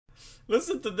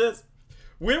Listen to this.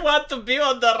 We want to be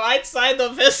on the right side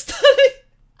of history.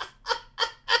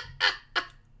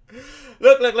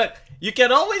 Look. You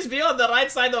can always be on the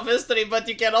right side of history, but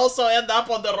you can also end up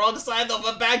on the wrong side of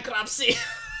a bankruptcy.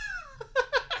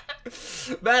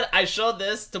 Man, I showed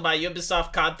this to my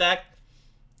Ubisoft contact.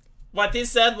 What he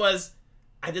said was,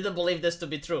 I didn't believe this to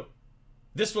be true.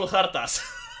 This will hurt us.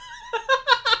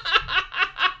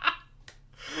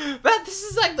 Man, this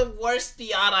is like the worst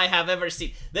PR I have ever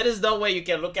seen. There is no way you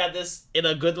can look at this in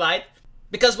a good light.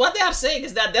 Because what they are saying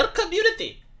is that their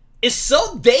community is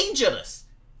so dangerous.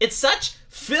 It's such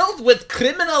filled with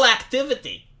criminal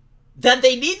activity that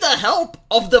they need the help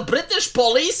of the British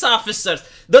police officers.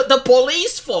 The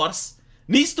police force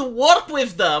needs to work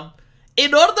with them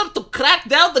in order to crack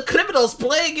down the criminals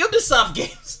playing Ubisoft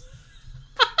games.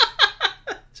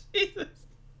 Jesus.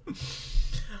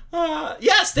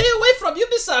 Yeah, stay away from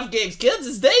Ubisoft games, kids.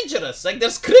 It's dangerous. Like,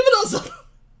 there's criminals.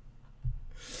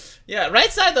 Yeah,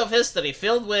 right side of history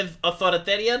filled with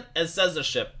authoritarian and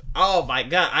censorship. Oh my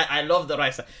god, I love the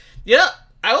right side. You know,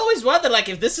 I always wonder, like,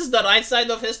 if this is the right side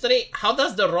of history, how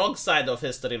does the wrong side of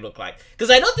history look like?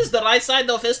 Because I noticed the right side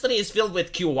of history is filled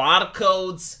with QR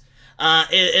codes.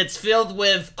 It's filled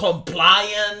with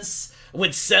compliance,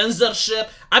 with censorship.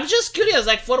 I'm just curious,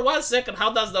 like, for 1 second,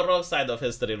 how does the wrong side of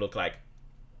history look like?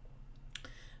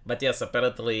 But yes,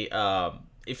 apparently,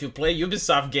 if you play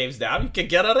Ubisoft games now, you can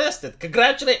get arrested.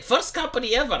 Congratulations. First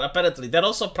company ever, apparently. They're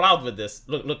also proud with this.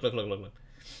 Look.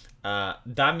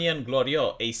 Damien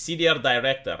Glorieux, a senior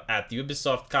director at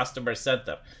Ubisoft Customer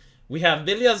Center. We have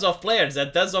millions of players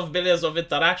and tens of millions of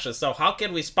interactions, so how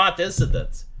can we spot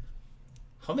incidents?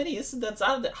 How many incidents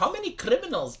are there? How many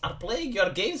criminals are playing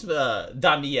your games,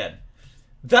 Damien?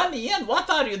 Damien, what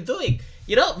are you doing?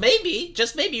 You know, maybe,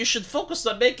 just maybe, you should focus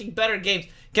on making better games.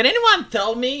 Can anyone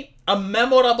tell me a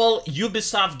memorable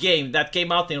Ubisoft game that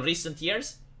came out in recent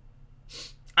years?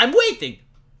 I'm waiting.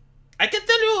 I can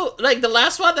tell you, like, the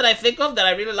last one that I think of that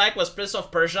I really like was Prince of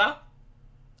Persia.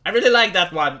 I really like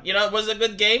that one. You know, it was a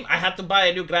good game. I had to buy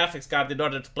a new graphics card in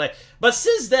order to play. But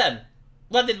since then,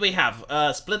 what did we have?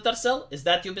 Splinter Cell? Is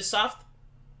that Ubisoft?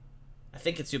 I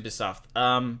think it's Ubisoft.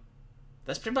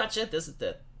 That's pretty much it, isn't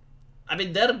it? I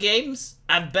mean, their games,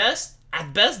 at best,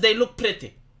 they look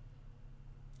pretty.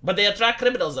 But they attract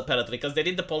criminals, apparently, because they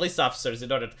need the police officers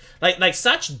in order to... Like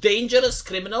such dangerous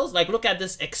criminals, like, look at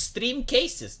this, extreme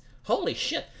cases. Holy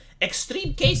shit.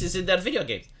 Extreme cases in their video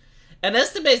games. And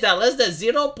estimates that less than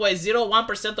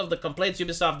 0.01% of the complaints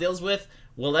Ubisoft deals with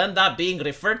will end up being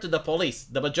referred to the police.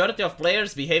 The majority of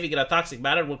players behaving in a toxic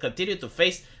manner will continue to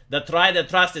face the tried and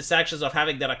trusted sanctions of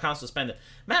having their accounts suspended.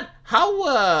 Man,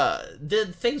 how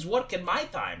did things work in my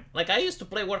time? Like, I used to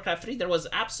play Warcraft 3. There was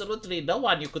absolutely no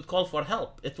one you could call for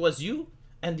help. It was you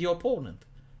and the opponent.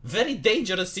 Very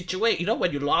dangerous situation. You know,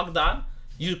 when you logged on,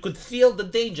 you could feel the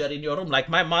danger in your room. Like,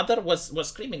 my mother was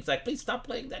screaming. It's like, please stop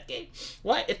playing that game.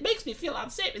 Why? It makes me feel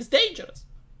unsafe. It's dangerous.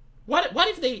 What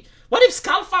if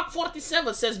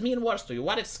Skullfuck47 says mean words to you?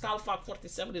 What if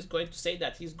Skullfuck47 is going to say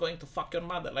that he's going to fuck your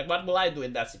mother? Like, what will I do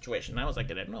in that situation? I was like,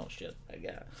 no shit. Like,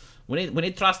 yeah. We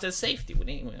need trust and safety.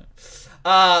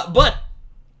 But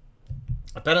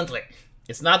apparently,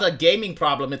 it's not a gaming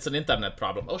problem. It's an internet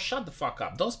problem. Oh, shut the fuck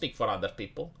up. Don't speak for other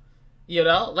people. You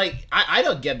know, like, I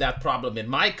don't get that problem in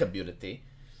my community.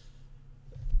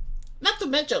 Not to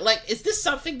mention, like, is this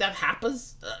something that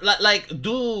happens? Like,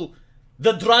 do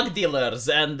the drug dealers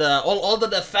and all the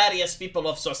nefarious people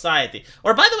of society?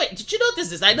 Or, by the way, did you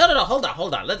notice this? No, hold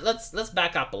on. Let's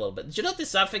back up a little bit. Did you notice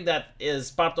something that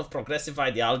is part of progressive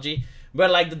ideology? Where,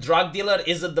 like, the drug dealer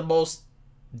isn't the most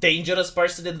dangerous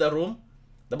person in the room?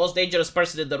 The most dangerous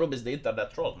person in the room is the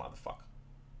internet troll, motherfucker.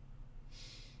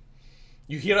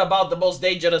 You hear about the most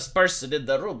dangerous person in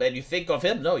the room and you think of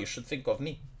him? No, you should think of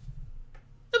me.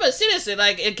 No, but seriously,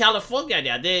 like, in California,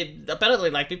 yeah, they apparently,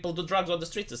 like, people do drugs on the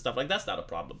streets and stuff. Like, that's not a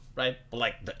problem, right? But,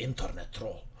 like, the internet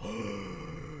troll.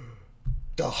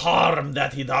 The harm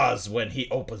that he does when he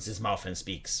opens his mouth and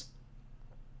speaks.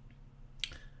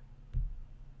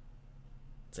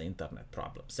 It's an internet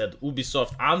problem. Said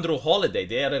Ubisoft Andrew Holiday.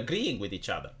 They are agreeing with each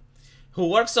other. Who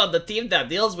works on the team that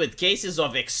deals with cases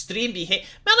of extreme behavior.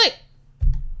 Man, like,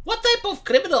 what type of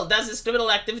criminal does this criminal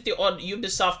activity on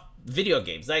Ubisoft video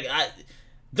games? Like,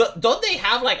 don't they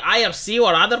have, like, IRC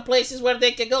or other places where they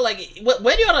can go? Like,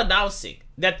 when you're announcing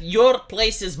that your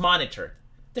place is monitored,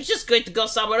 they're just going to go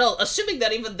somewhere else, assuming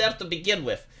they're even there to begin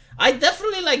with. I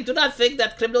definitely, like, do not think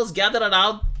that criminals gather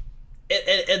around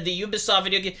in the Ubisoft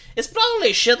video game. It's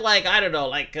probably shit like, I don't know,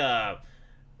 like,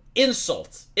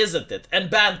 insults, isn't it?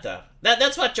 And banter.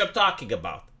 That's what you're talking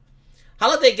about.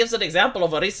 Holiday gives an example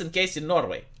of a recent case in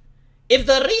Norway. If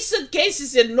the recent case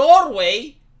is in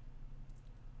Norway,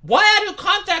 why are you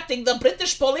contacting the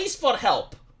British police for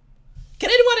help? Can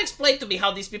anyone explain to me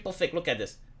how these people think? Look at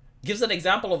this. Gives an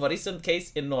example of a recent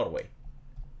case in Norway.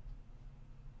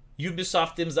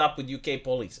 Ubisoft teams up with UK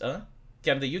police. Huh?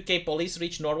 Can the UK police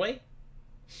reach Norway?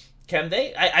 Can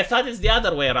they? I thought it's the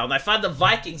other way around. I thought the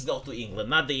Vikings go to England,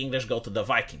 not the English go to the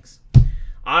Vikings.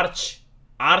 Arch,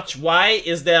 why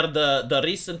is there the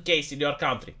recent case in your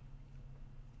country?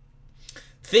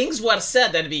 Things were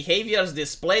said and behaviors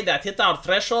displayed that hit our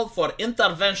threshold for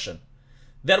intervention.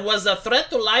 There was a threat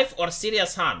to life or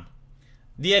serious harm.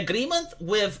 The agreement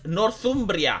with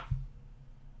Northumbria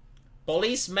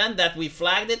police meant that we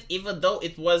flagged it even though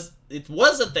it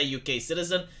wasn't a UK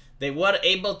citizen. They were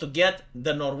able to get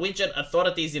the Norwegian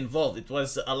authorities involved. It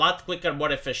was a lot quicker,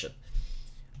 more efficient.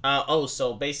 Oh,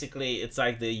 so basically it's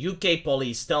like the UK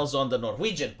police tells on the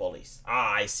Norwegian police.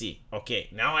 Ah, I see. Okay,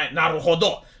 now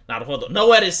Naruhodo.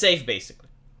 Nowhere is safe, basically.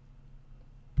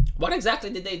 What exactly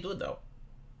did they do, though?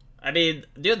 I mean,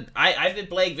 dude, I've been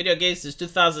playing video games since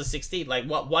 2016. Like,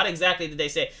 what exactly did they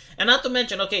say? And not to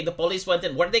mention, okay, the police went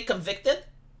in. Were they convicted?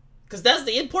 Because that's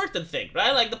the important thing,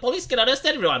 right? Like, the police can arrest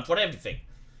everyone for everything.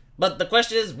 But the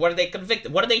question is, were they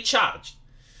convicted? Were they charged?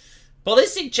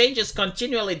 Policing changes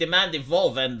continually demand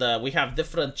evolve, and we have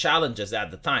different challenges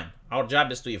at the time. Our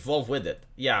job is to evolve with it.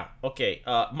 Yeah, okay.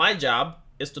 My job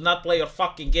is to not play your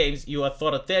fucking games, you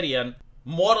authoritarian,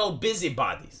 moral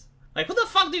busybodies. Like, who the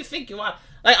fuck do you think you are?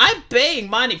 Like, I'm paying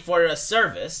money for a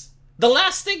service. The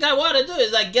last thing I want to do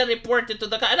is, like, get reported to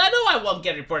the cops. And I know I won't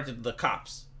get reported to the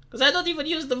cops. Because I don't even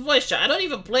use the voice chat. I don't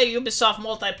even play Ubisoft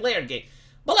multiplayer game.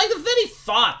 But, like, the very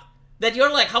thought that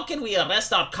you're like, how can we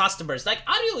arrest our customers? Like,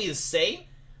 are you insane?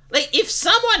 Like, if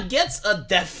someone gets a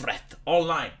death threat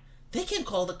online, they can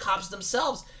call the cops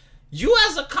themselves. You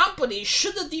as a company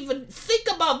shouldn't even think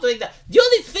about doing that. The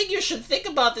only thing you should think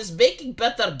about is making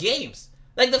better games.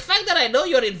 Like, the fact that I know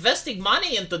you're investing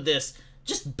money into this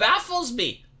just baffles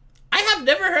me. I have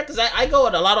never heard, because I go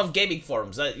on a lot of gaming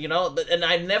forums, you know, and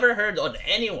I've never heard on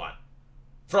anyone,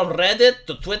 from Reddit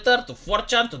to Twitter to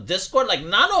 4chan to Discord, like,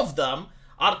 none of them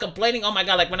are complaining, oh my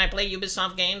god, like, when I play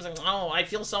Ubisoft games, oh, I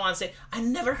feel so unsafe. I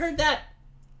never heard that.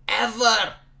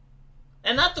 Ever.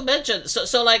 And not to mention,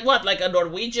 so like what? Like a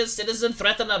Norwegian citizen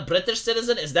threatened a British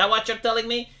citizen? Is that what you're telling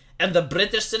me? And the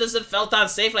British citizen felt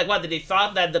unsafe? Like what? Did he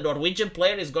thought that the Norwegian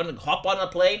player is going to hop on a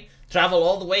plane, travel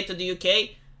all the way to the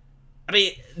UK? I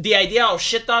mean, the idea of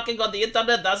shit-talking on the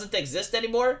internet doesn't exist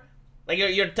anymore? Like,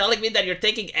 you're telling me that you're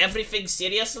taking everything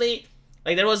seriously?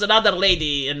 Like, there was another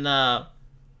lady in the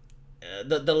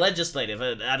legislative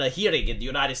at a hearing in the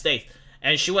United States,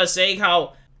 and she was saying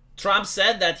how Trump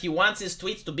said that he wants his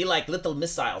tweets to be like little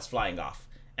missiles flying off.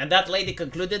 And that lady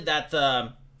concluded that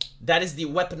that is the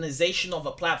weaponization of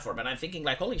a platform. And I'm thinking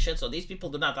like, holy shit, so these people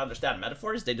do not understand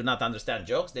metaphors, they do not understand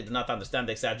jokes, they do not understand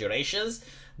exaggerations.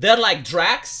 They're like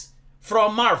Drax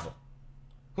from Marvel,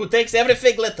 who takes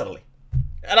everything literally.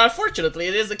 And unfortunately,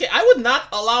 it is the case. I would not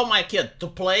allow my kid to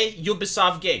play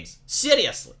Ubisoft games.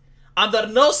 Seriously. Under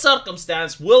no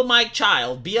circumstance will my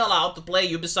child be allowed to play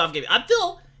Ubisoft games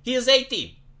until he is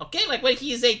 18. Okay? Like, when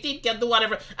he is 18, he can do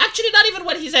whatever. Actually, not even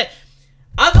when he's 18.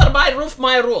 Under my roof,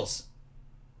 my rules.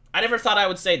 I never thought I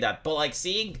would say that, but like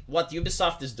seeing what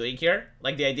Ubisoft is doing here,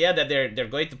 like the idea that they're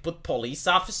going to put police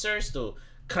officers to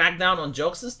crack down on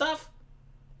jokes and stuff,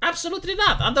 absolutely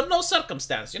not. Under no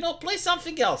circumstance. You know, play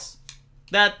something else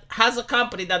that has a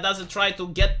company that doesn't try to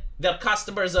get their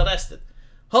customers arrested.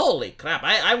 Holy crap,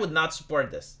 I would not support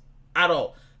this at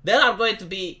all. There are going to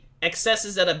be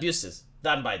excesses and abuses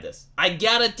done by this. I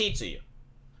guarantee to you.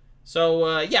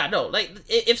 So, yeah, no, like,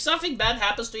 if something bad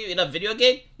happens to you in a video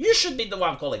game, you should be the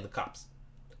one calling the cops.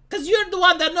 Because you're the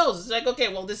one that knows. It's like,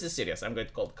 okay, well, this is serious. I'm going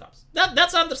to call the cops.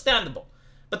 That's understandable.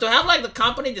 But to have, like, the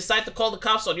company decide to call the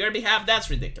cops on your behalf, that's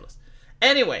ridiculous.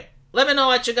 Anyway, let me know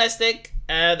what you guys think.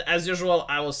 And as usual,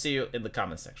 I will see you in the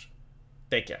comment section.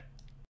 Take care.